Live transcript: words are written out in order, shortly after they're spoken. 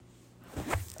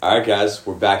All right, guys,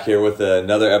 we're back here with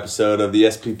another episode of the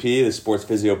SPP, the Sports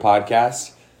Physio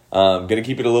Podcast. Going to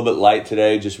keep it a little bit light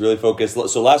today, just really focus.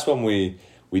 So last one we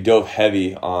dove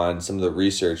heavy on some of the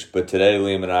research, but today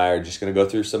Liam and I are just going to go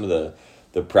through some of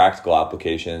the practical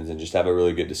applications and just have a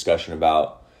really good discussion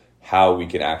about how we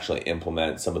can actually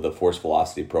implement some of the force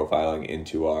velocity profiling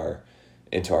into our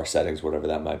settings, whatever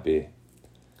that might be.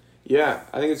 Yeah,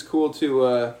 I think it's cool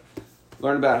to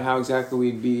learn about how exactly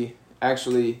we'd be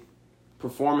actually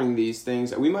performing these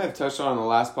things. We might have touched on it in the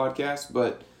last podcast,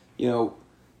 but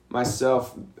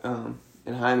myself and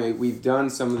Jaime, we've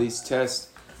done some of these tests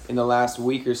in the last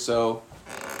week or so,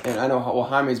 and I know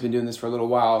Jaime's been doing this for a little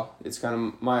while. It's kind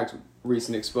of my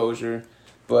recent exposure,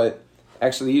 but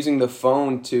actually using the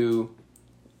phone to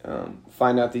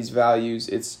find out these values,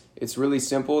 it's really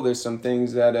simple. There's some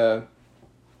things that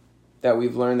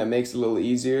we've learned that makes it a little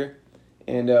easier,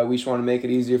 and we just want to make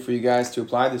it easier for you guys to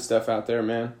apply this stuff out there,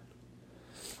 man.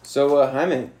 So,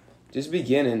 Jaime, just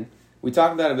beginning, we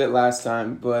talked about it a bit last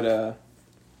time, but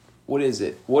what is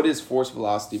it? What is force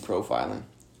velocity profiling?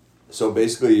 So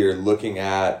basically you're looking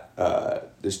at,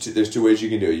 there's two ways you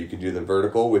can do it. You can do the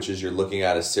vertical, which is you're looking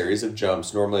at a series of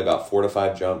jumps, normally about 4 to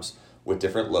 5 jumps with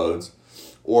different loads,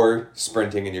 or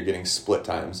sprinting and you're getting split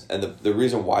times. And the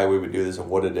reason why we would do this and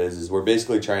what it is we're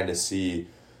basically trying to see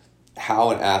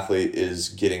how an athlete is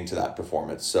getting to that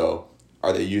performance. So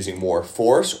are they using more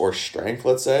force or strength,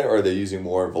 let's say, or are they using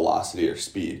more velocity or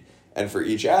speed? And for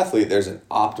each athlete, there's an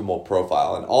optimal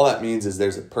profile. And all that means is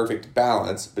there's a perfect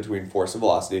balance between force and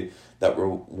velocity that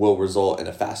will result in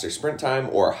a faster sprint time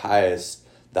or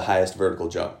the highest vertical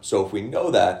jump. So if we know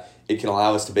that, it can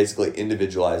allow us to basically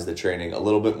individualize the training a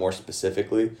little bit more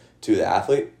specifically to the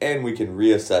athlete, and we can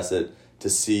reassess it to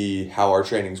see how our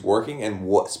training's working and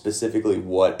what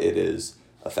it is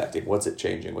affecting, what's it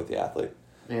changing with the athlete.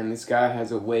 Man, this guy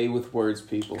has a way with words,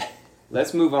 people.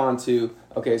 Let's move on to,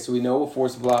 so we know what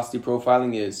force velocity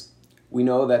profiling is. We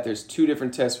know that there's 2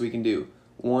 different tests we can do.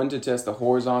 One to test the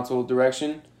horizontal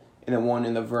direction, and then one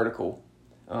in the vertical.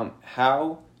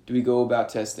 How do we go about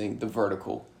testing the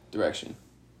vertical direction?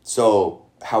 So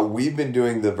how we've been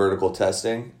doing the vertical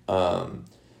testing,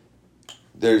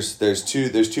 there's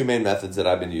two main methods that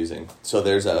I've been using. So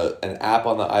there's an app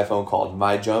on the iPhone called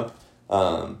MyJump.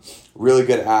 Really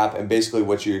good app, and basically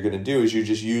what you're going to do is you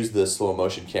just use the slow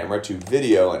motion camera to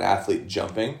video an athlete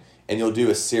jumping, and you'll do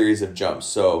a series of jumps.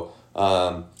 So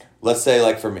let's say,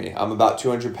 like for me, I'm about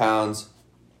 200 pounds.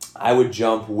 I would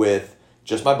jump with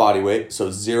just my body weight,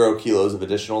 so 0 kilos of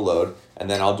additional load, and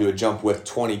then I'll do a jump with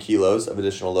 20 kilos of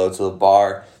additional load, so the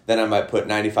bar, then I might put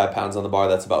 95 pounds on the bar,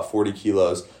 that's about 40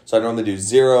 kilos. So I normally do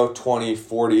 0, 20,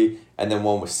 40, and then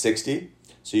one with 60.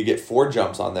 So you get 4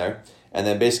 jumps on there. And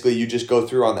then basically you just go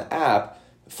through on the app,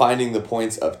 finding the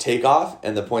points of takeoff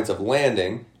and the points of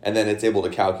landing, and then it's able to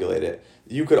calculate it.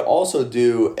 You could also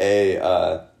do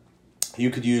you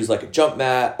could use like a jump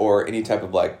mat or any type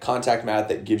of like contact mat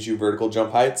that gives you vertical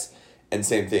jump heights. And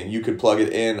same thing, you could plug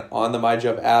it in on the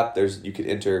MyJump app. You could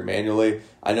enter manually.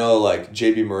 I know like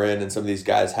JB Marin and some of these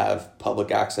guys have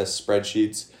public access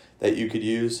spreadsheets that you could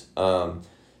use.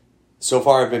 So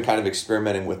far, I've been kind of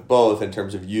experimenting with both in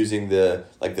terms of using the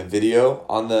video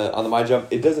on the MyJump.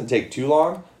 It doesn't take too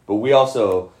long, but we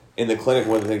also in the clinic,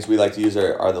 one of the things we like to use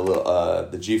are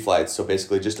the G flights. So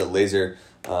basically, just a laser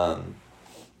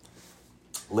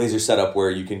setup where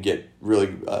you can get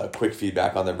really quick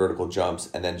feedback on their vertical jumps,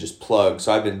 and then just plug.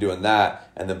 So I've been doing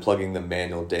that, and then plugging the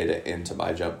manual data into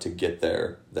MyJump to get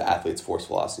the athlete's force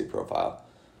velocity profile.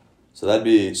 So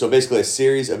basically a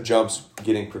series of jumps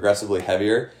getting progressively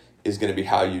heavier is going to be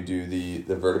how you do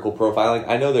the vertical profiling.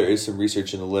 I know there is some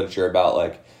research in the literature about,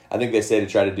 like, I think they say to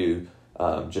try to do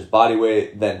just body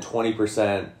weight, then 20%,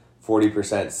 40%,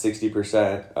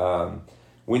 60%.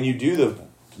 When you do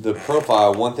the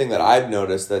profile, one thing that I've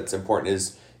noticed that's important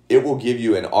is it will give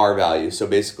you an R value. So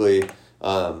basically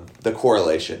the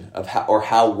correlation of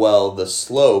how well the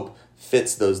slope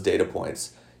fits those data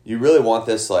points. You really want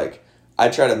this, like, I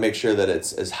try to make sure that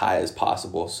it's as high as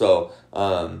possible. So,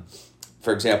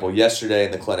 for example, yesterday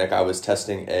in the clinic, I was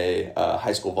testing a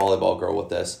high school volleyball girl with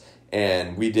this,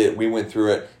 and we went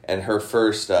through it, and her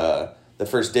the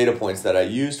first data points that I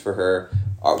used for her,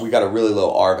 we got a really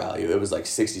low R value. It was like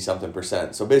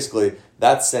 60-something%. So basically,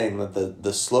 that's saying that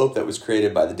the slope that was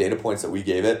created by the data points that we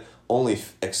gave it only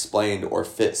explained or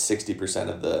fit 60%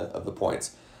 of the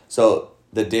points. So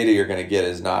the data you're going to get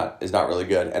is not really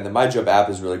good. And the MyJump app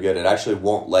is really good. It actually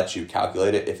won't let you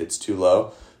calculate it if it's too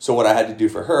low. So what I had to do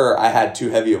for her, I had too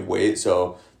heavy of weight,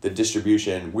 so the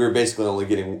distribution, we were basically only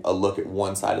getting a look at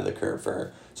one side of the curve for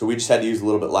her. So we just had to use a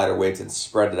little bit lighter weights and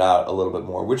spread it out a little bit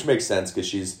more, which makes sense because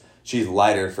she's she's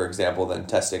lighter, for example, than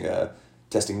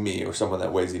testing me or someone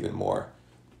that weighs even more.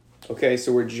 Okay,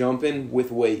 so we're jumping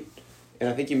with weight, and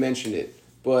I think you mentioned it,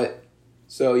 but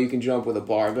so you can jump with a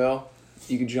barbell,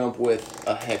 you can jump with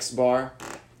a hex bar,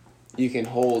 you can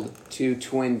hold 2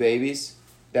 twin babies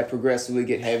that progressively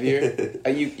get heavier.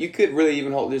 You could really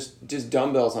even hold just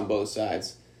dumbbells on both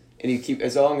sides, and you keep,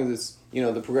 as long as it's, you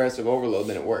know, the progressive overload,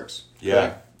 then it works. Yeah.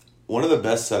 Right? One of the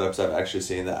best setups I've actually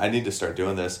seen, that I need to start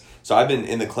doing this. So I've been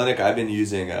in the clinic, I've been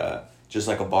using just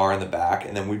like a bar in the back,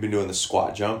 and then we've been doing the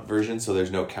squat jump version, so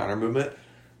there's no counter movement.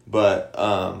 But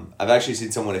I've actually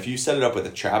seen someone, if you set it up with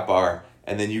a trap bar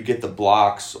and then you get the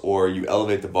blocks or you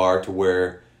elevate the bar to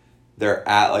where they're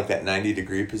at like that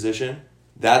 90-degree position,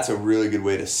 that's a really good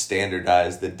way to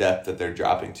standardize the depth that they're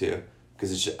dropping to,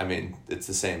 because it's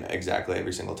the same exactly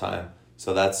every single time.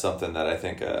 So that's something that I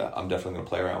think I'm definitely going to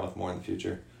play around with more in the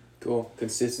future. Cool.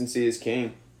 Consistency is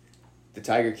king. The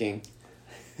Tiger King.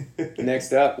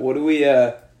 Next up, what do we...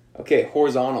 okay,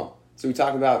 horizontal. So we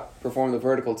talked about performing the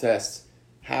vertical tests.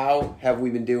 How have we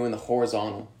been doing the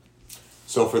horizontal?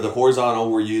 So for the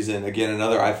horizontal, we're using, again,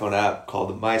 another iPhone app called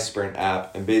the MySprint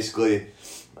app. And basically,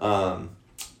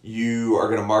 you are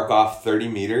going to mark off 30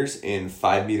 meters in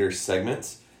 5-meter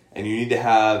segments. And you need to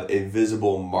have a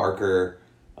visible marker,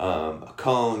 a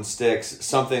cone, sticks,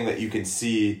 something that you can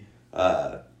see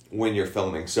when you're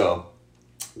filming. So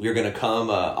you're going to come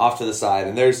off to the side.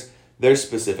 And there's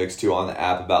specifics, too, on the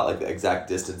app about like the exact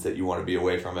distance that you want to be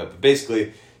away from it. But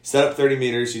basically, set up 30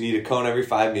 meters. You need a cone every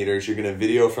 5 meters. You're going to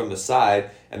video from the side,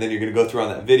 and then you're going to go through on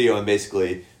that video, and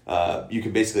basically you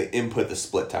can basically input the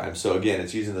split time. So again,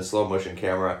 it's using the slow motion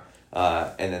camera,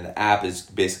 and then the app is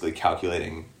basically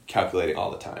calculating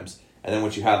all the times. And then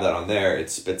once you have that on there, it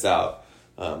spits out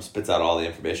all the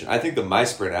information. I think the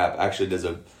MySprint app actually does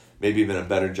maybe even a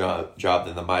better job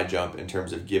than the MyJump in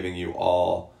terms of giving you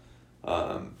all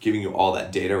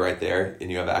that data right there,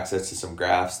 and you have access to some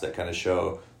graphs that kind of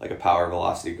show like a power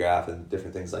velocity graph and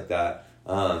different things like that.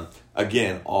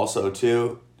 Again, also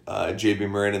too, JB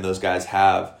Marin and those guys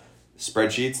have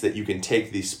spreadsheets that you can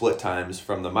take these split times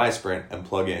from the MySprint and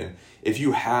plug in. If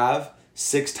you have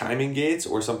 6 timing gates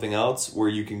or something else where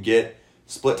you can get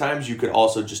split times, you could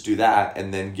also just do that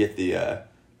and then get the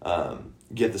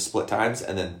split times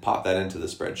and then pop that into the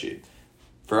spreadsheet.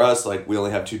 For us, like, we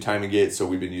only have 2 timing gates, so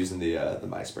we've been using the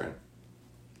MySprint.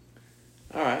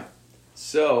 All right.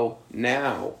 So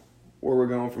now, where we're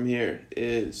going from here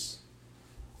is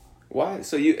why?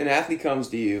 So an athlete comes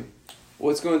to you.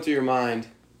 What's going through your mind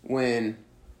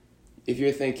if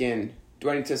you're thinking, do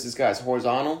I need to test this guy's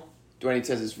horizontal? Do I need to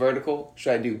test this vertical?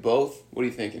 Should I do both? What are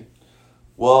you thinking?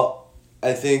 Well,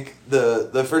 I think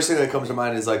the first thing that comes to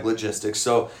mind is like logistics.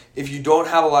 So if you don't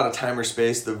have a lot of time or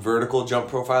space, the vertical jump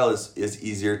profile is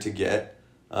easier to get,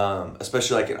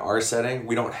 especially like in our setting.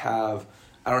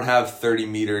 I don't have 30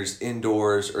 meters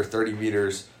indoors or 30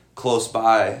 meters close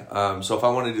by. So if I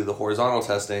want to do the horizontal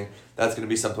testing, that's going to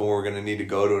be something where we're going to need to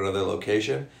go to another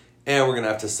location, and we're going to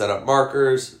have to set up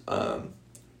markers,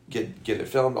 get it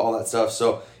filmed, all that stuff.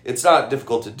 So it's not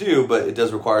difficult to do, but it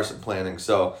does require some planning.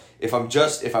 So if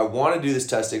I want to do this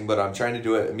testing, but I'm trying to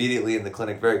do it immediately in the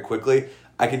clinic very quickly,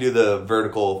 I can do the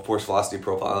vertical force velocity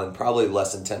profile in probably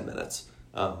less than 10 minutes.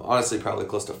 Honestly, probably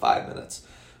close to 5 minutes.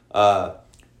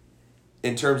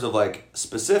 In terms of like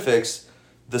specifics,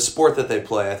 the sport that they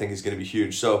play, I think, is going to be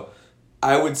huge. So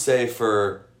I would say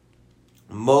for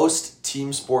most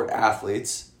team sport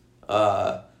athletes,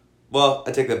 I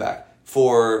take that back.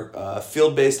 For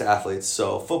field-based athletes,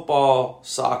 so football,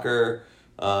 soccer,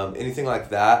 anything like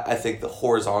that, I think the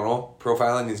horizontal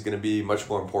profiling is going to be much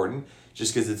more important,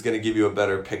 just because it's going to give you a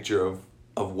better picture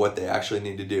of what they actually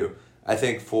need to do. I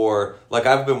think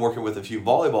I've been working with a few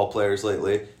volleyball players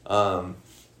lately,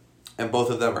 and both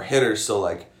of them are hitters, so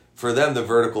like for them the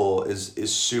vertical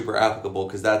is super applicable,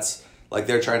 because that's like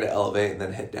they're trying to elevate and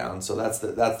then hit down, so that's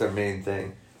their main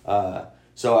thing.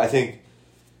 So I think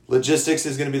logistics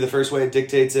is going to be the first way it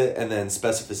dictates it, and then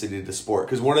specificity to sport.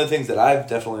 Because one of the things that I've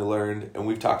definitely learned, and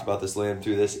we've talked about this, Liam,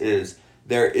 through this, is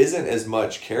there isn't as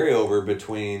much carryover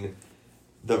between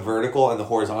the vertical and the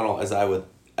horizontal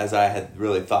as I had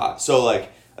really thought. So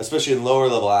like, especially in lower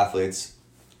level athletes,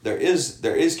 there is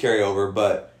carryover,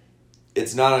 but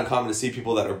it's not uncommon to see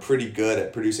people that are pretty good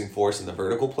at producing force in the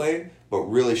vertical plane, but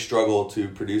really struggle to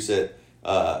produce it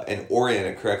and orient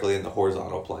it correctly in the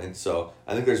horizontal plane. So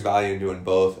I think there's value in doing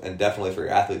both, and definitely for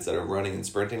athletes that are running and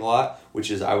sprinting a lot,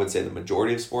 which is, I would say, the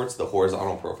majority of sports, the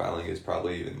horizontal profiling is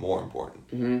probably even more important.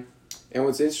 Mm-hmm. And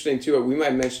what's interesting too, we might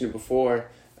have mentioned it before,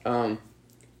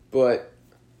 but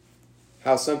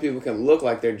how some people can look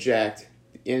like they're jacked,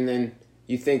 and then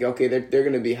you think, okay, they're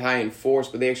going to be high in force,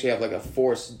 but they actually have like a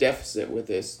force deficit with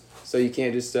this. So you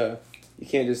can't just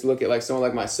look at like someone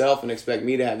like myself and expect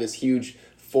me to have this huge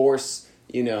force,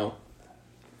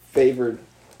 favored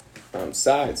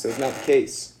side. So it's not the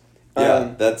case.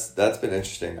 Yeah, that's been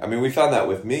interesting. I mean, we found that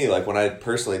with me, like when I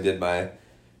personally did my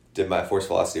force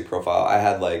velocity profile, I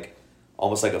had like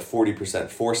almost like a 40%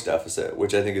 force deficit,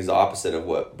 which I think is the opposite of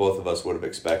what both of us would have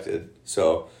expected.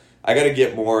 So I got to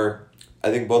get more.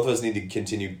 I think both of us need to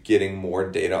continue getting more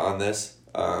data on this.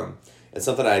 It's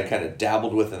something I had kind of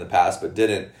dabbled with in the past, but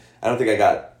didn't. I don't think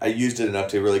I used it enough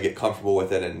to really get comfortable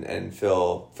with it and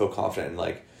feel confident in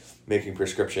like making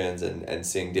prescriptions and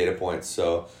seeing data points.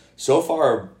 So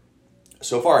far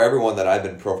everyone that I've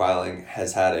been profiling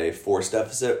has had a force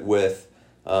deficit with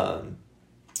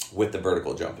the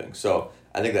vertical jumping. So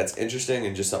I think that's interesting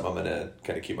and just something I'm going to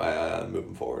kind of keep my eye on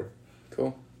moving forward.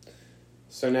 Cool.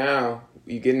 So now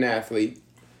you get an athlete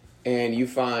and you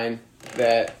find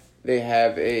that they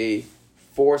have a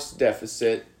force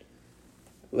deficit,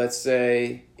 let's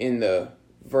say in the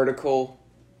vertical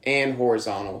and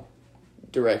horizontal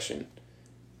direction.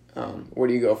 Where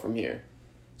do you go from here?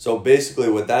 So basically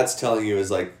what that's telling you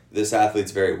is like this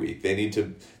athlete's very weak. They need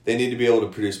to be able to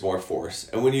produce more force.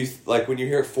 And when you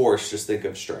hear force, just think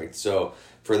of strength. So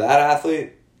for that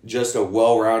athlete, just a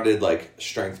well-rounded like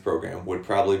strength program would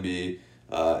probably be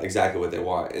exactly what they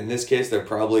want. In this case, they're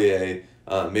probably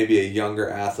maybe a younger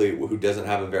athlete who doesn't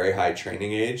have a very high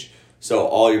training age. So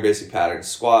all your basic patterns,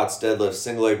 squats, deadlifts,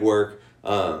 single leg work,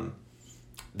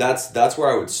 that's where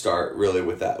I would start really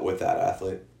with that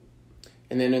athlete.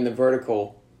 And then in the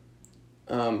vertical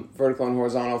and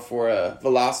horizontal for a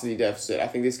velocity deficit, I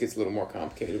think this gets a little more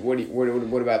complicated.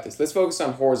 What about this? Let's focus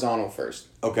on horizontal first.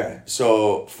 Okay,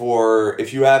 so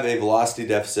if you have a velocity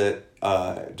deficit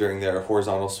during their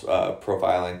horizontal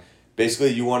profiling,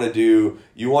 basically you want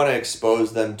to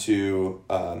expose them to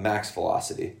max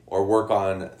velocity or work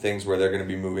on things where they're going to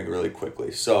be moving really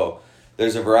quickly. So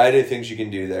there's a variety of things you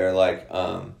can do there, like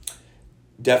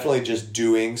definitely just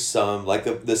doing some, like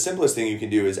the simplest thing you can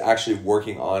do is actually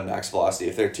working on max velocity.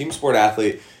 If they're a team sport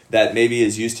athlete that maybe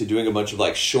is used to doing a bunch of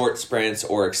like short sprints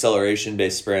or acceleration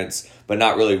based sprints, but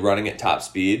not really running at top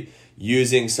speed,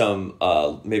 using some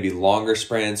maybe longer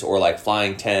sprints or like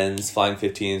flying 10s, flying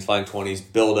 15s, flying 20s,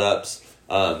 build-ups,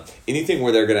 anything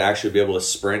where they're going to actually be able to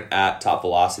sprint at top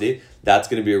velocity, that's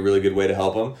going to be a really good way to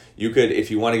help them. You could,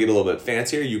 if you want to get a little bit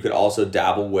fancier, you could also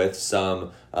dabble with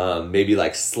some maybe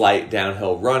like slight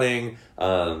downhill running,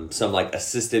 some like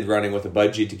assisted running with a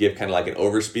budgie to give kind of like an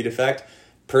overspeed effect.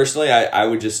 Personally, I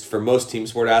would just, for most team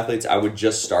sport athletes, I would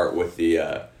just start with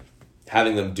the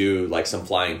having them do like some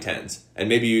flying 10s, and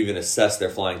maybe you even assess their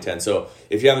flying 10. So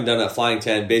if you haven't done a flying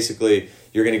 10, basically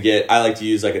you're going to get, I like to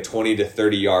use like a 20 to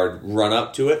 30 yard run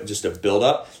up to it, just a build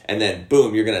up, and then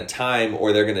boom, you're going to time,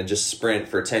 or they're going to just sprint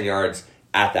for 10 yards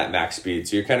at that max speed.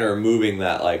 So you're kind of removing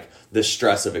that, like the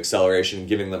stress of acceleration,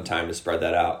 giving them time to spread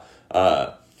that out.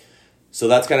 So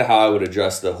that's kind of how I would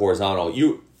address the horizontal.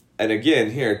 And again,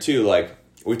 here too, like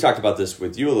we talked about this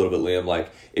with you a little bit, Liam,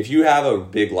 like if you have a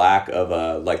big lack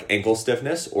of like ankle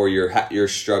stiffness, or you're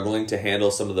struggling to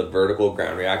handle some of the vertical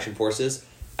ground reaction forces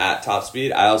at top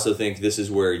speed, I also think this is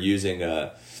where using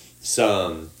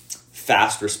some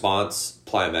fast response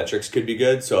plyometrics could be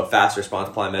good. So a fast response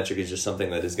plyometric is just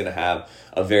something that is going to have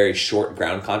a very short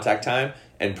ground contact time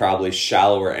and probably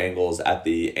shallower angles at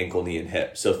the ankle, knee, and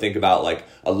hip. So think about like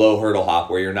a low hurdle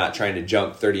hop where you're not trying to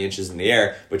jump 30 inches in the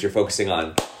air, but you're focusing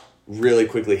on really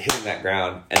quickly hitting that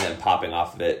ground and then popping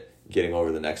off of it, getting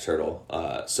over the next hurdle.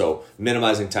 So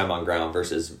minimizing time on ground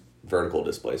versus vertical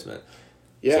displacement.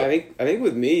 Yeah, so, I think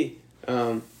with me,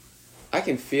 I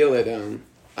can feel it.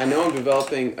 I know I'm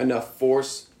developing enough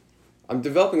force. I'm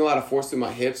developing a lot of force through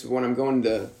my hips. But when I'm going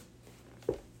to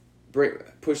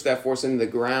push that force into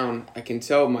the ground, I can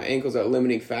tell my ankles are a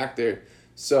limiting factor.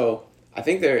 So I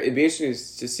think it'd be interesting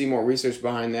to see more research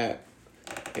behind that,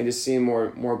 and just seeing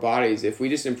more bodies. If we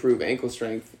just improve ankle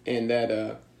strength and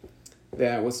that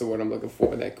what's the word I'm looking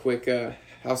for? That quick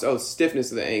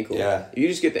stiffness of the ankle. Yeah. If you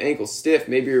just get the ankle stiff,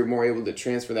 maybe you're more able to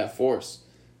transfer that force.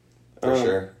 For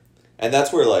sure. And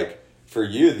that's where, like, for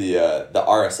you, the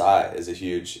RSI is a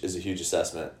huge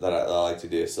assessment that I like to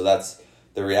do. So that's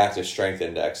the reactive strength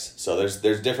index. So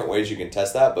there's different ways you can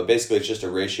test that, but basically it's just a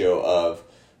ratio of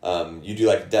you do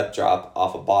like a depth drop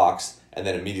off a box and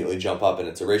then immediately jump up, and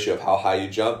it's a ratio of how high you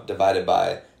jump divided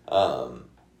by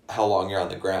how long you're on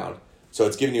the ground. So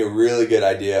it's giving you a really good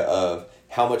idea of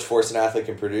how much force an athlete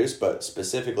can produce, but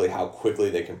specifically how quickly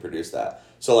they can produce that.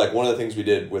 So like one of the things we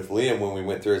did with Liam when we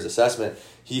went through his assessment,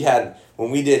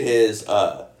 when we did his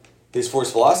his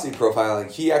force velocity profiling,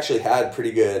 he actually had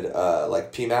pretty good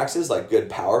like P-maxes, like good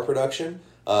power production,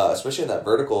 especially in that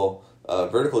vertical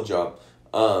jump.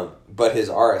 But his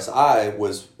RSI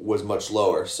was much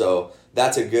lower. So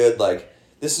that's a good, like,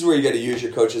 this is where you got to use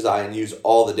your coach's eye and use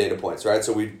all the data points, right?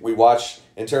 So we watched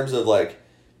in terms of like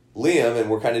Liam, and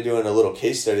we're kind of doing a little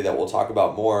case study that we'll talk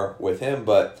about more with him,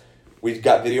 but we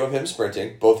got video of him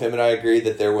sprinting. Both him and I agreed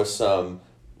that there was some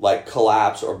like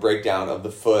collapse or breakdown of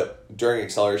the foot during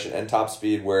acceleration and top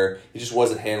speed where he just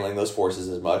wasn't handling those forces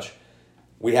as much.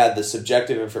 We had the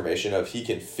subjective information of he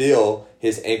can feel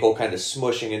his ankle kind of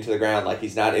smushing into the ground, like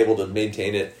he's not able to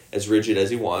maintain it as rigid as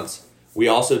he wants. We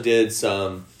also did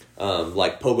some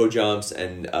like pogo jumps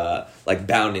and like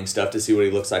bounding stuff to see what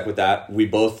he looks like with that. We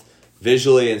both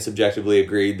visually and subjectively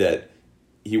agreed that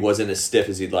he wasn't as stiff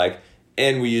as he'd like.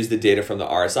 And we used the data from the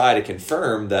RSI to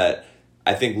confirm that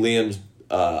I think Liam's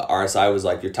RSI was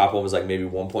like, your top one was like maybe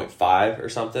 1.5 or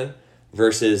something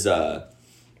versus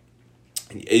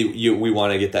we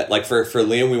want to get that, like for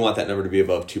Liam, we want that number to be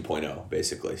above 2.0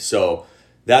 basically. So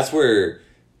that's where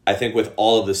I think with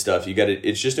all of this stuff,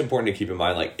 it's just important to keep in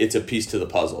mind, like it's a piece to the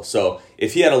puzzle. So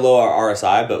if he had a lower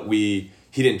RSI, but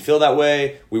he didn't feel that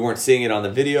way, we weren't seeing it on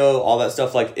the video, all that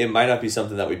stuff, like it might not be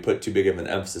something that we put too big of an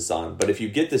emphasis on. But if you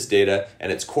get this data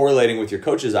and it's correlating with your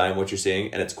coach's eye and what you're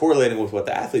seeing, and it's correlating with what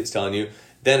the athlete's telling you,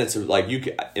 then it's like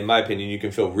in my opinion, you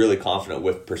can feel really confident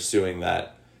with pursuing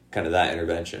that kind of that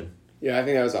intervention. Yeah, I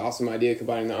think that was an awesome idea,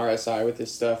 combining the RSI with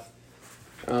this stuff.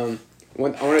 I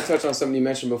want to touch on something you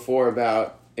mentioned before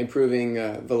about improving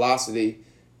velocity,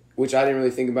 which I didn't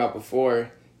really think about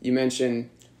before. You mentioned,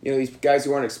 these guys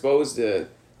who aren't exposed to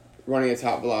running at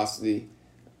top velocity.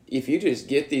 If you just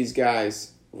get these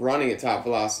guys running at top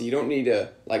velocity, you don't need to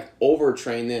like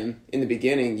overtrain them in the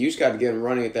beginning. You just got to get them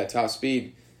running at that top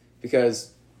speed,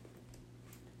 because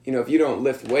if you don't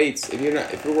lift weights,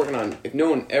 if no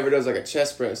one ever does like a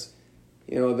chest press,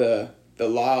 the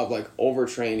law of like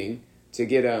overtraining to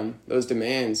get those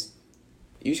demands,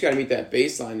 you just got to meet that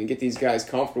baseline and get these guys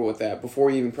comfortable with that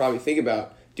before you even probably think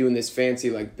about doing this fancy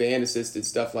like band assisted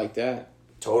stuff like that.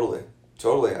 Totally.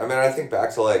 I mean, I think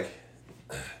back to like,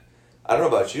 I don't know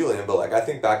about you, Liam, but like I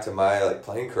think back to my like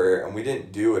playing career, and we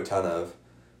didn't do a ton of,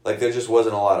 like there just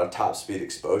wasn't a lot of top speed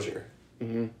exposure.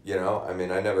 Mm-hmm. I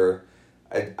mean, I never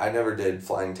did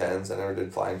flying 10s. I never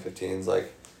did flying 15s.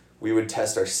 Like we would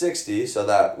test our 60, so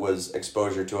that was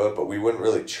exposure to it, but we wouldn't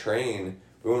really train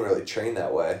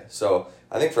that way. So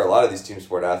I think for a lot of these team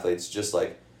sport athletes, just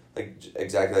like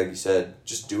exactly like you said,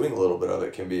 just doing a little bit of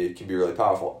it can be really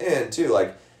powerful. And too,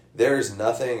 like there's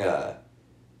nothing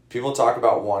people talk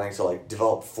about wanting to like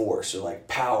develop force or like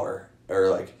power or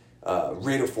like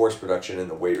rate of force production in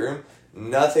the weight room.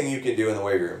 Nothing you can do in the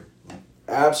weight room.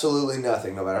 Absolutely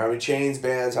nothing. No matter how many chains,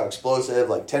 bands, how explosive,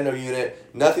 like tendo unit,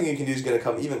 nothing you can do is going to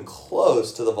come even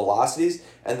close to the velocities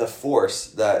and the force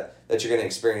that you're going to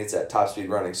experience at top speed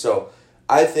running. So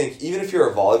I think even if you're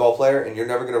a volleyball player and you're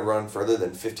never going to run further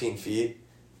than 15 feet,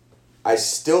 I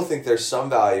still think there's some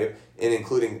value in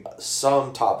including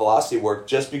some top velocity work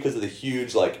just because of the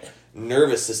huge like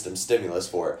nervous system stimulus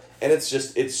for it. And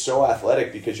it's so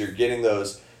athletic because you're getting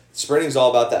those. Sprinting is all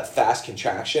about that fast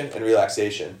contraction and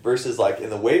relaxation versus like in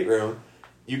the weight room,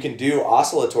 you can do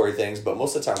oscillatory things, but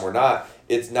most of the time we're not.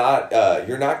 It's not,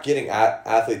 you're not getting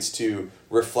athletes to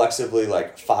reflexively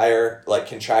like fire, like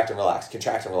contract and relax,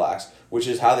 which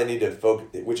is how they need to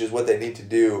focus, which is what they need to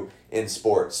do in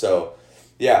sports. So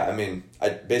yeah, I mean, I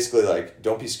basically like,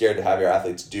 don't be scared to have your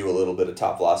athletes do a little bit of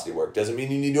top velocity work. Doesn't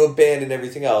mean you need to abandon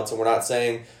everything else. And we're not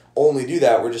saying only do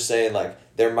that. We're just saying like,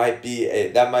 that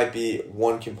might be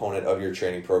one component of your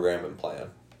training program and plan.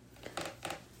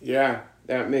 Yeah,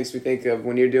 that makes me think of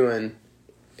when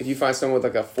if you find someone with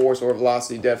like a force or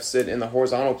velocity deficit in the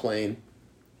horizontal plane,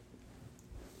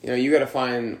 you got to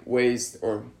find ways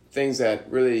or things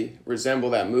that really resemble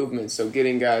that movement. So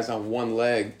getting guys on one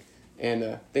leg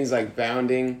and things like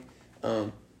bounding,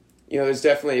 there's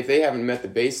definitely, if they haven't met the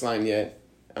baseline yet,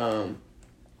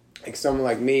 like someone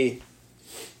like me,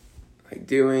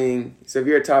 so if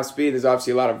you're at top speed, there's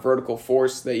obviously a lot of vertical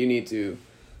force that you need to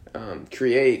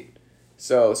create.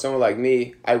 So someone like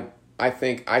me, I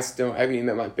think I haven't even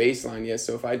met my baseline yet.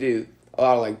 So if I do a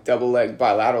lot of like double leg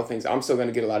bilateral things, I'm still going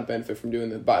to get a lot of benefit from doing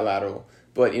the bilateral.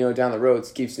 But down the road,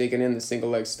 keep sneaking in the single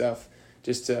leg stuff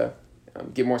just to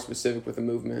get more specific with the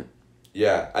movement.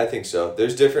 Yeah, I think so.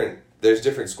 There's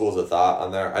different schools of thought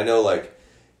on there. I know like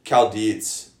Cal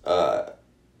Dietz,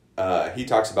 he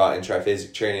talks about in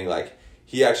triphasic training, like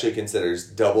he actually considers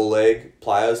double leg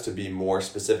plyos to be more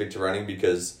specific to running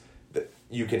because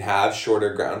you can have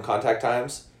shorter ground contact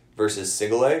times versus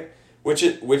single leg, Which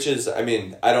is, I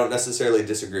mean, I don't necessarily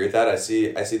disagree with that. I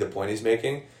see the point he's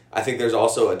making. I think there's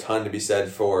also a ton to be said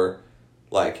for,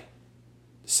 like,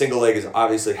 single leg is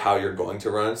obviously how you're going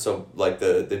to run. So, like,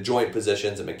 the joint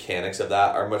positions and mechanics of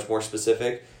that are much more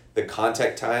specific. The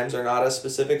contact times are not as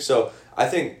specific. So, I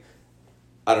think,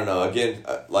 I don't know, again,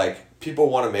 like,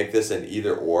 people want to make this an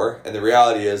either or. And the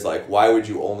reality is, like, why would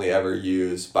you only ever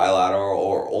use bilateral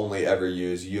or only ever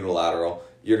use unilateral?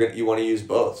 You want to use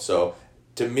both. So,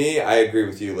 to me, I agree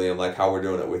with you, Liam, like how we're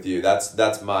doing it with you.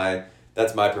 That's my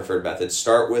preferred method.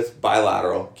 Start with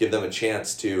bilateral. Give them a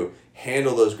chance to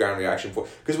handle those ground reaction force.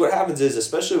 Because what happens is,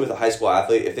 especially with a high school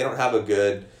athlete, if they don't have a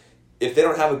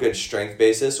good strength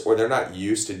basis or they're not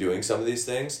used to doing some of these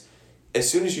things, as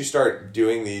soon as you start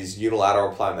doing these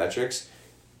unilateral plyometrics,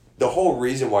 the whole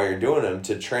reason why you're doing them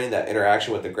to train that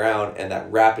interaction with the ground and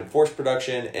that rapid force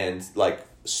production and like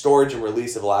storage and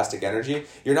release of elastic energy,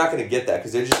 you're not going to get that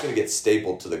because they're just going to get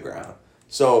stapled to the ground.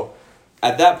 So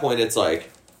at that point, it's like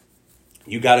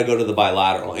you got to go to the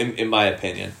bilateral, in my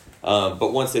opinion.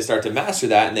 But once they start to master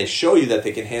that and they show you that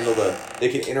they can they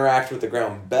can interact with the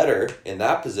ground better in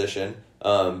that position,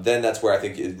 then that's where I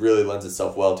think it really lends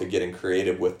itself well to getting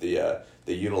creative with the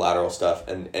unilateral stuff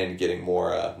and getting more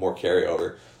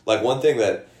carryover. Like one thing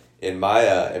that in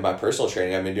my personal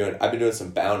training I've been doing some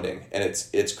bounding, and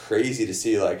it's crazy to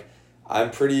see. Like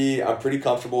I'm pretty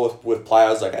comfortable with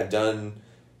plyos. Like I've done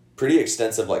pretty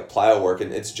extensive like plyo work,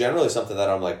 and it's generally something that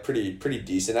I'm like pretty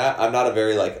decent at. I'm not a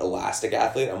very like elastic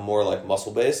athlete. I'm more like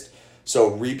muscle based. So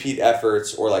repeat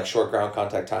efforts or like short ground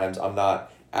contact times I'm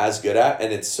not as good at,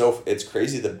 and it's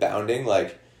crazy the bounding,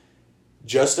 like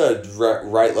just a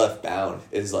right left bound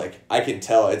is like I can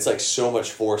tell it's like so much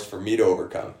force for me to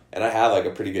overcome, and I have like a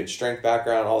pretty good strength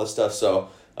background, all this stuff. So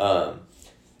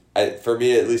for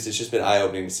me at least, it's just been eye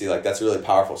opening to see like that's a really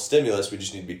powerful stimulus. We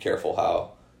just need to be careful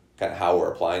how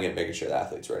we're applying it, making sure the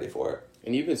athlete's ready for it.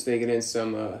 And you've been sneaking in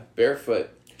some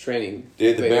barefoot training.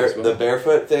 Dude, the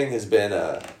barefoot thing has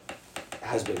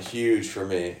been huge for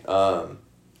me.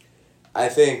 I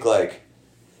think like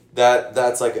that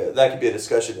could be a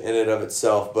discussion in and of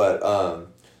itself, but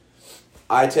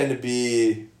I tend to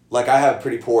be like I have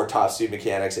pretty poor top speed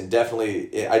mechanics, and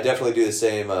I definitely do the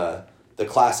same the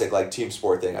classic like team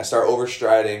sport thing. I start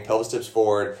overstriding, pelvis tips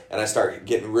forward, and I start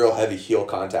getting real heavy heel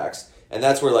contacts. And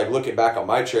that's where like looking back on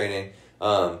my training,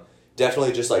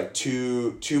 definitely just like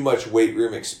too much weight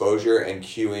room exposure and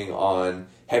cueing on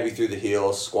heavy through the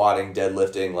heels, squatting,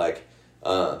 deadlifting, like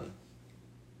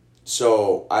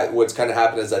so what's kind of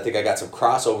happened is I think I got some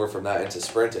crossover from that into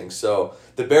sprinting. So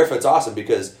the barefoot's awesome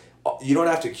because you don't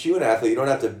have to cue an athlete. You don't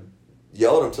have to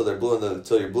yell at them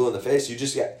till you're blue in the face. You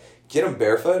just get them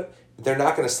barefoot. They're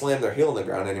not going to slam their heel in the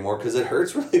ground anymore because it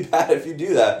hurts really bad if you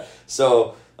do that.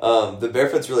 So the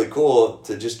barefoot's really cool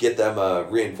to just get them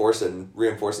reinforcing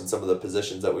some of the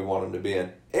positions that we want them to be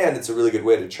in. And it's a really good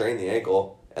way to train the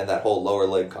ankle and that whole lower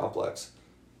leg complex.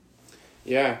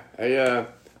 Yeah,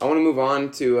 I want to move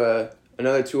on to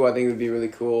another tool I think would be really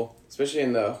cool, especially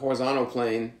in the horizontal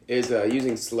plane, is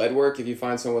using sled work. If you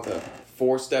find someone with a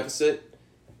force deficit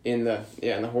in the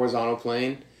horizontal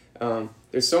plane,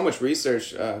 there's so much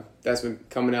research that's been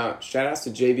coming out. Shout outs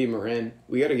to JB Marin.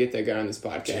 We got to get that guy on this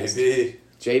podcast.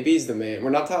 JB's the man.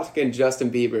 We're not talking Justin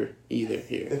Bieber either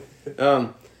here.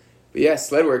 But yeah,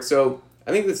 sled work. So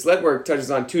I think the sled work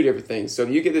touches on two different things. So if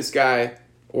you get this guy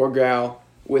or gal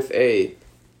with a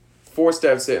force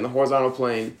deficit in the horizontal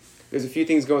plane, there's a few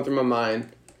things going through my mind.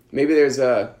 Maybe there's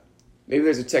a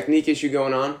technique issue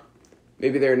going on.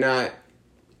 Maybe they're not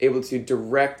able to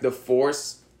direct the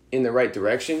force in the right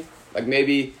direction. Like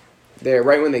maybe they're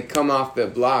right when they come off the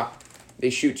block, they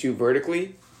shoot too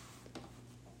vertically,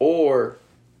 or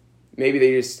maybe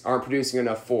they just aren't producing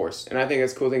enough force. And I think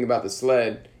that's the cool thing about the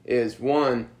sled is,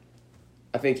 one,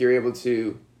 I think you're able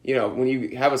to, when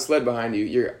you have a sled behind you,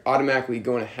 you're automatically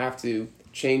going to have to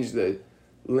change the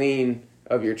lean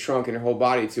of your trunk and your whole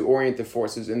body to orient the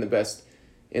forces in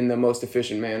the most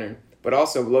efficient manner. But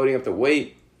also loading up the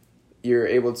weight, you're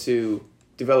able to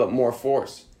develop more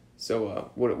force.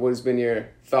 So what has been your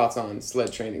thoughts on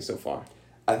sled training so far?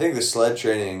 I think the sled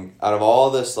training, out of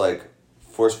all this like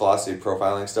force velocity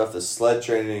profiling stuff, the sled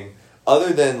training,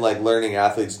 other than like learning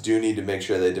athletes do need to make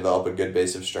sure they develop a good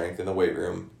base of strength in the weight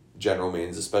room, general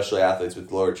means, especially athletes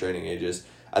with lower training ages.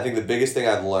 I think the biggest thing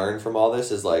I've learned from all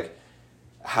this is like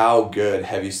how good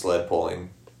heavy sled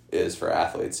pulling is for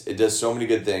athletes. It does so many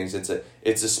good things. It's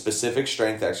a specific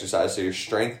strength exercise. So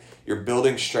you're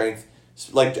building strength.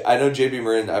 Like I know JB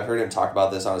Marin, I've heard him talk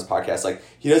about this on his podcast. Like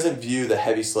he doesn't view the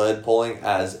heavy sled pulling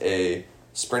as a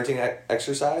sprinting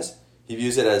exercise. He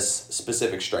views it as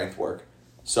specific strength work.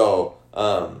 So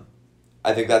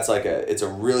I think that's like it's a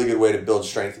really good way to build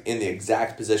strength in the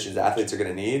exact positions athletes are going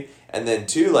to need. And then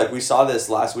two, like we saw this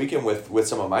last weekend with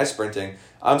some of my sprinting.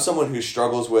 I'm someone who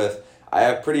struggles with, I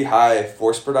have pretty high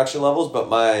force production levels, but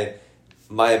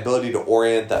my ability to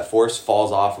orient that force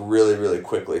falls off really, really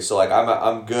quickly. So like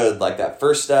I'm good like that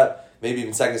first step, maybe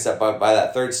even second step. By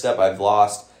that third step,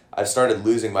 I've started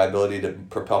losing my ability to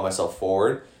propel myself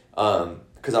forward.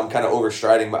 Because I'm kind of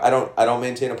overstriding, but I don't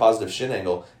maintain a positive shin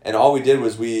angle. And all we did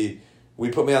was we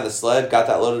put me on the sled, got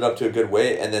that loaded up to a good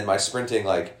weight, and then my sprinting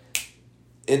like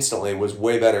instantly was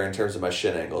way better in terms of my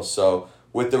shin angles. So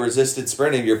with the resisted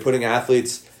sprinting, you're putting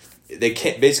athletes, they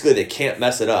can't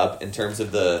mess it up in terms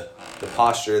of the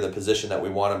posture, the position that we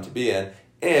want them to be in.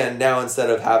 And now instead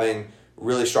of having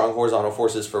really strong horizontal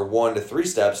forces for 1 to 3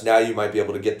 steps, now you might be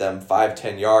able to get them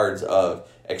 5-10 yards of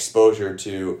exposure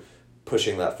to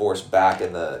pushing that force back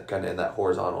in the kind of in that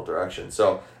horizontal direction.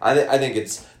 So I think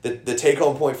it's the take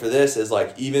home point for this is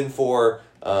like even for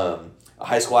a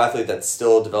high school athlete that's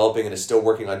still developing and is still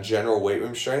working on general weight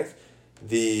room strength,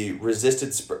 the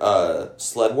resisted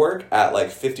sled work at like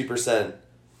 50%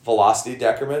 velocity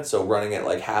decrement, so running at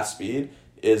like half speed,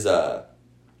 is a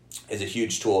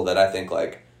huge tool that I think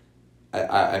like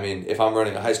I mean if I'm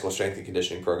running a high school strength and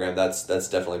conditioning program, that's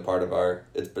definitely part of our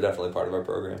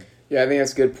program. Yeah, I think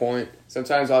that's a good point.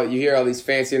 Sometimes you hear all these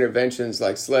fancy interventions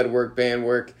like sled work, band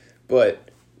work,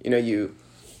 but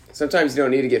sometimes you don't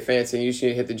need to get fancy. You just need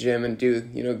to hit the gym and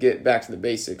get back to the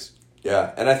basics.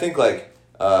 Yeah, and I think like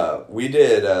we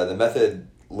did the method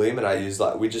Liam and I used.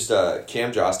 We just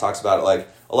Cam Joss talks about it. Like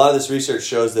a lot of this research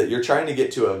shows that you're trying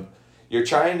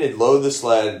to load the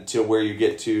sled to where you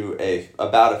get to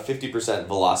about a 50%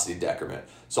 velocity decrement.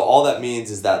 So all that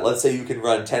means is that let's say you can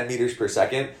run 10 meters per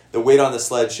second, the weight on the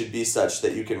sled should be such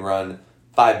that you can run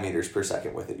 5 meters per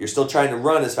second with it. You're still trying to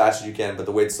run as fast as you can, but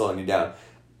the weight's slowing you down.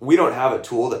 We don't have a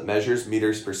tool that measures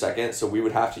meters per second, so we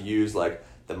would have to use like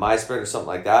the MySprint or something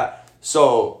like that.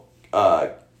 So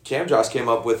Cam Joss came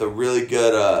up with a really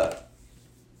good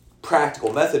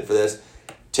practical method for this.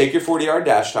 Take your 40-yard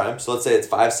dash time, so let's say it's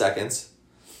 5 seconds,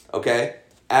 okay?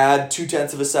 Add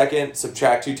 0.2 of a second,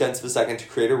 subtract 0.2 of a second to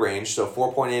create a range, so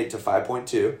 4.8 to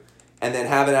 5.2, and then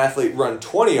have an athlete run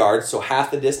 20 yards, so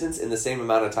half the distance in the same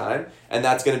amount of time, and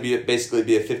that's going to basically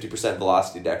be a 50%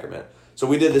 velocity decrement. So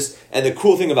we did this, and the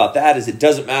cool thing about that is it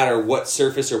doesn't matter what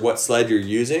surface or what sled you're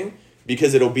using,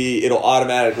 because it'll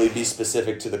automatically be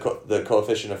specific to the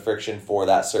coefficient of friction for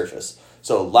that surface.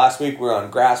 So last week we were on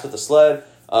grass with the sled.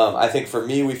 I think for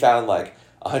me we found like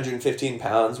 115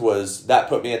 pounds that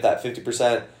put me at that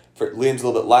 50%. For Liam's a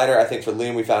little bit lighter. I think for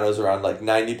Liam we found it was around like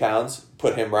 90 pounds,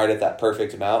 put him right at that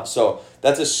perfect amount. So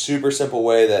that's a super simple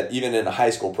way that even in a high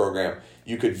school program,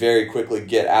 you could very quickly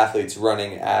get athletes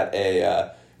running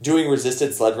at doing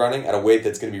resisted sled running at a weight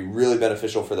that's going to be really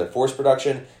beneficial for their force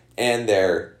production and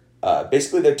their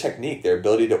basically their technique, their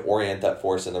ability to orient that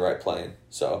force in the right plane.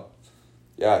 So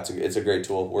yeah, it's a great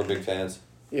tool. We're big fans.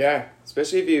 Yeah,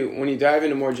 especially when you dive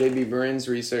into more J.B. Marin's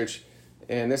research,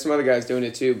 and there's some other guys doing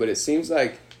it too, but it seems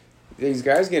like these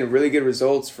guys getting really good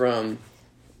results from,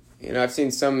 I've seen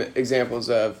some examples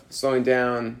of slowing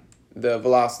down the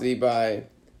velocity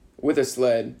with a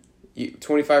sled, 25%,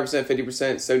 50%,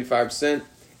 75%,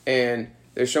 and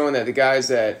they're showing that the guys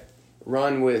that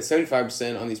run with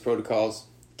 75% on these protocols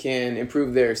can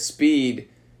improve their speed.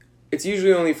 It's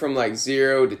usually only from like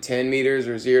 0 to 10 meters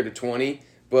or 0 to 20,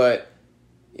 but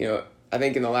I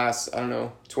think in the last,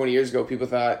 20 years ago, people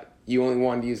thought you only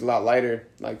wanted to use a lot lighter,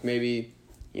 like maybe,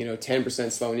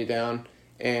 10% slowing you down.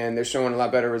 And they're showing a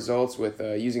lot better results with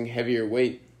using heavier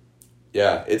weight.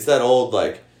 Yeah, it's that old,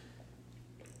 like,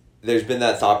 there's been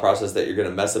that thought process that you're going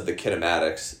to mess up the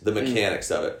kinematics, the mechanics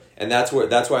of it. And that's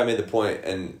why I made the point,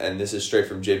 and this is straight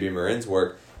from J.B. Marin's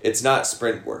work, it's not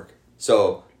sprint work.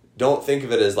 So don't think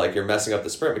of it as like you're messing up the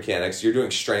sprint mechanics, you're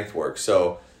doing strength work.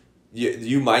 So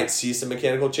you might see some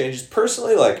mechanical changes.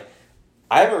 Personally, like,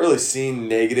 I haven't really seen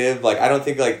negative. Like, I don't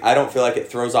feel like it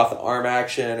throws off the arm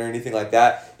action or anything like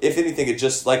that. If anything, it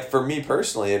just, like, for me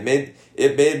personally, it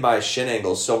made my shin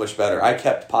angles so much better. I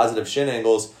kept positive shin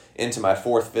angles into my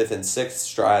 4th, 5th, and 6th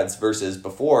strides versus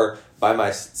before, by my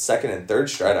 2nd and 3rd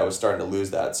stride, I was starting to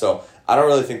lose that. So I don't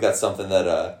really think that's something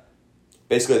that,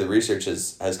 basically the research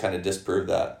has kind of disproved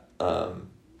that.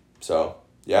 So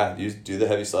yeah, do the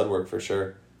heavy sled work for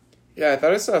sure. Yeah, I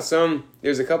thought I saw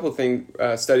there's a couple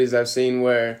of studies I've seen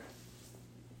where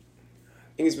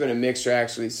I think it's been a mixture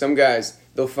actually. Some guys,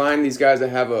 they'll find these guys that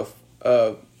have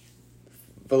a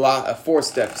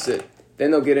force deficit.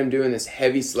 Then they'll get them doing this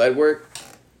heavy sled work,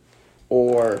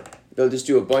 or they'll just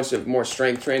do a bunch of more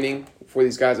strength training for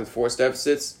these guys with force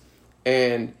deficits.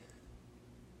 And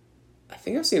I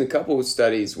think I've seen a couple of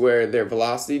studies where their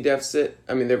velocity their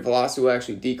velocity will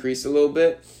actually decrease a little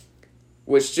bit,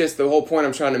 which just the whole point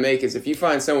I'm trying to make is if you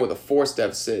find someone with a force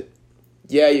deficit,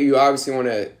 yeah, you obviously want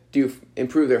to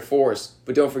improve their force,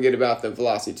 but don't forget about the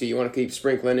velocity too. You want to keep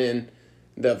sprinkling in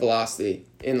the velocity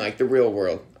in like the real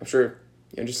world. I'm sure,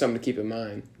 just something to keep in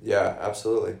mind. Yeah,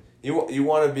 absolutely. You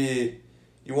want to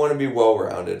be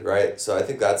well-rounded, right? So I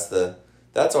think that's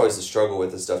always the struggle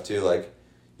with this stuff too. Like,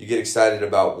 you get excited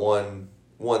about one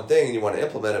thing and you want to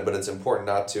implement it, but it's important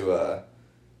not to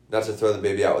throw the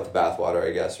baby out with the bathwater,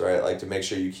 I guess, right? Like, to make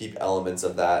sure you keep elements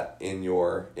of that in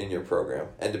your program.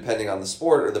 And depending on the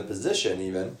sport or the position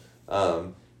even,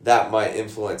 that might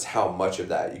influence how much of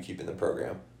that you keep in the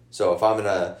program. So if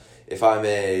I'm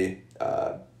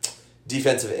a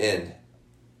defensive end,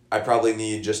 I probably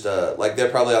need they're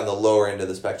probably on the lower end of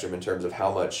the spectrum in terms of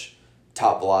how much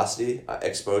top velocity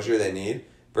exposure they need,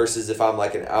 versus if I'm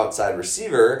like an outside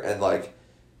receiver and like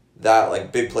that,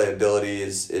 like big playability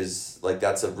is like,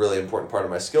 that's a really important part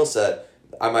of my skill set,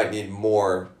 I might need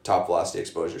more top velocity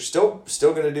exposure. Still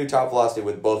going to do top velocity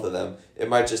with both of them. It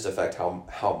might just affect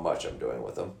how much I'm doing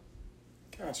with them.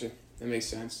 Gotcha. That makes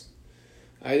sense.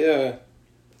 That's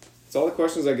all the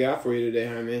questions I got for you today,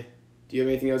 Jaime. Do you have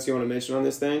anything else you want to mention on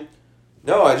this thing?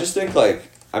 No, I just think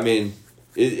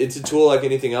it's a tool like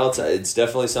anything else. It's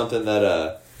definitely something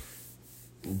that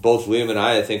both Liam and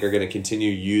I think, are going to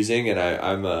continue using, and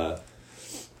I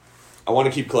want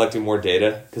to keep collecting more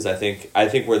data, because I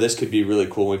think where this could be really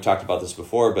cool, we've talked about this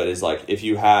before, but is like if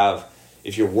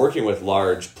you're working with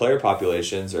large player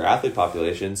populations or athlete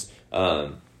populations,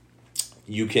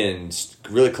 you can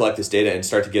really collect this data and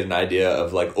start to get an idea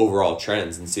of like overall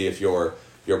trends and see if your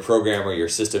program or your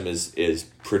system is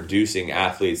producing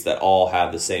athletes that all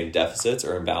have the same deficits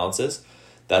or imbalances.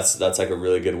 That's like a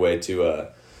really good way to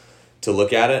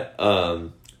look at it.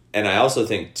 And I also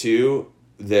think too,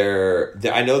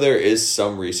 I know there is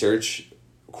some research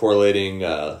correlating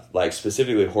like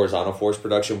specifically horizontal force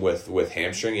production with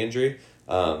hamstring injury.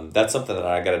 That's something that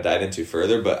I got to dive into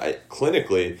further, but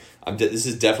clinically, this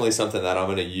is definitely something that I'm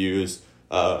going to use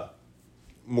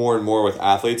more and more with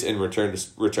athletes in return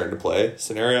to play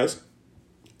scenarios.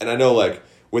 And I know like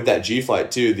with that G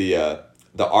flight too, the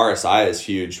RSI is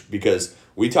huge, because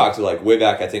we talked to like way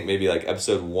back, I think maybe like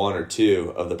episode 1 or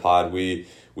 2 of the pod, we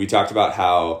talked about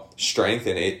how strength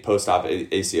in post-op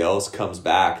ACLs comes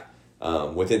back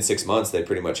within 6 months. They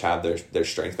pretty much have their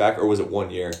strength back, or was it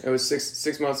 1 year? It was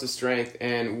six months of strength,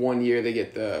 and 1 year they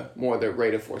get the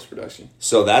rate of force production.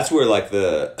 So that's where like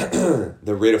the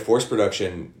the rate of force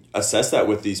production, assess that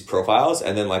with these profiles,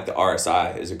 and then like the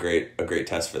RSI is a great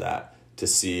test for that, to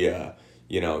see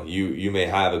you may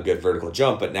have a good vertical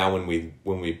jump, but now when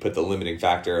we put the limiting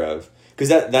factor of, because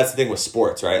that's the thing with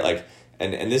sports, right? Like,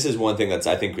 and this is one thing that's,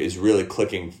 I think, is really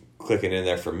clicking in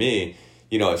there for me.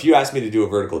 If you ask me to do a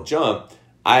vertical jump,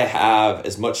 I have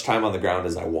as much time on the ground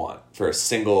as I want for a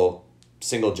single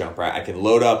jump, right? I can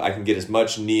load up, I can get as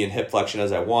much knee and hip flexion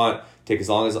as I want, take as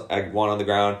long as I want on the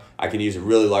ground. I can use a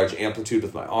really large amplitude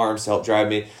with my arms to help drive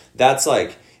me. That's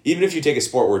like, even if you take a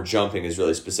sport where jumping is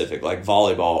really specific, like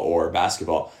volleyball or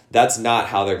basketball, that's not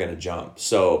how they're going to jump.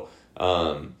 So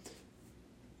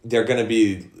they're going to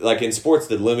be, like in sports,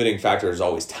 the limiting factor is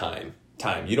always time.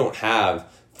 You don't have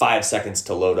 5 seconds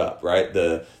to load up, right?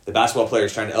 The basketball player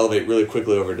is trying to elevate really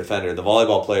quickly over a defender. The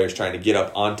volleyball player is trying to get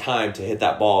up on time to hit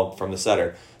that ball from the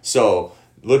setter. So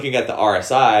looking at the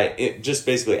RSI, it just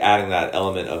basically adding that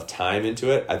element of time into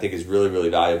it, I think is really, really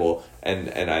valuable. And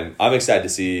I'm excited to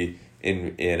see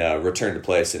in return to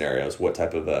play scenarios what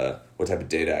type of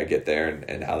data I get there,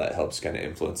 and how that helps kind of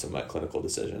influence some of my clinical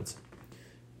decisions.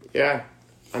 Yeah,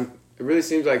 it really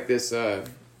seems like this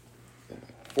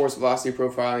force velocity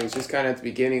profiling is just kind of at the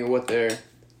beginning of what they're,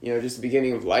 just the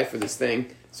beginning of life for this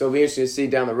thing. So it'll be interesting to see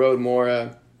down the road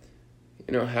more,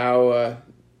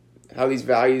 how these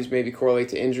values maybe correlate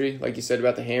to injury, like you said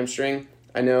about the hamstring.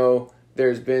 I know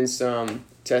there's been some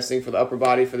testing for the upper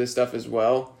body for this stuff as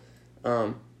well.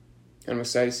 I'm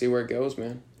excited to see where it goes,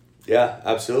 man. Yeah,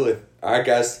 absolutely. All right,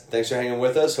 guys. Thanks for hanging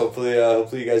with us. Hopefully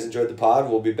you guys enjoyed the pod.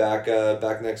 We'll be back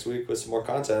next week with some more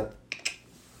content.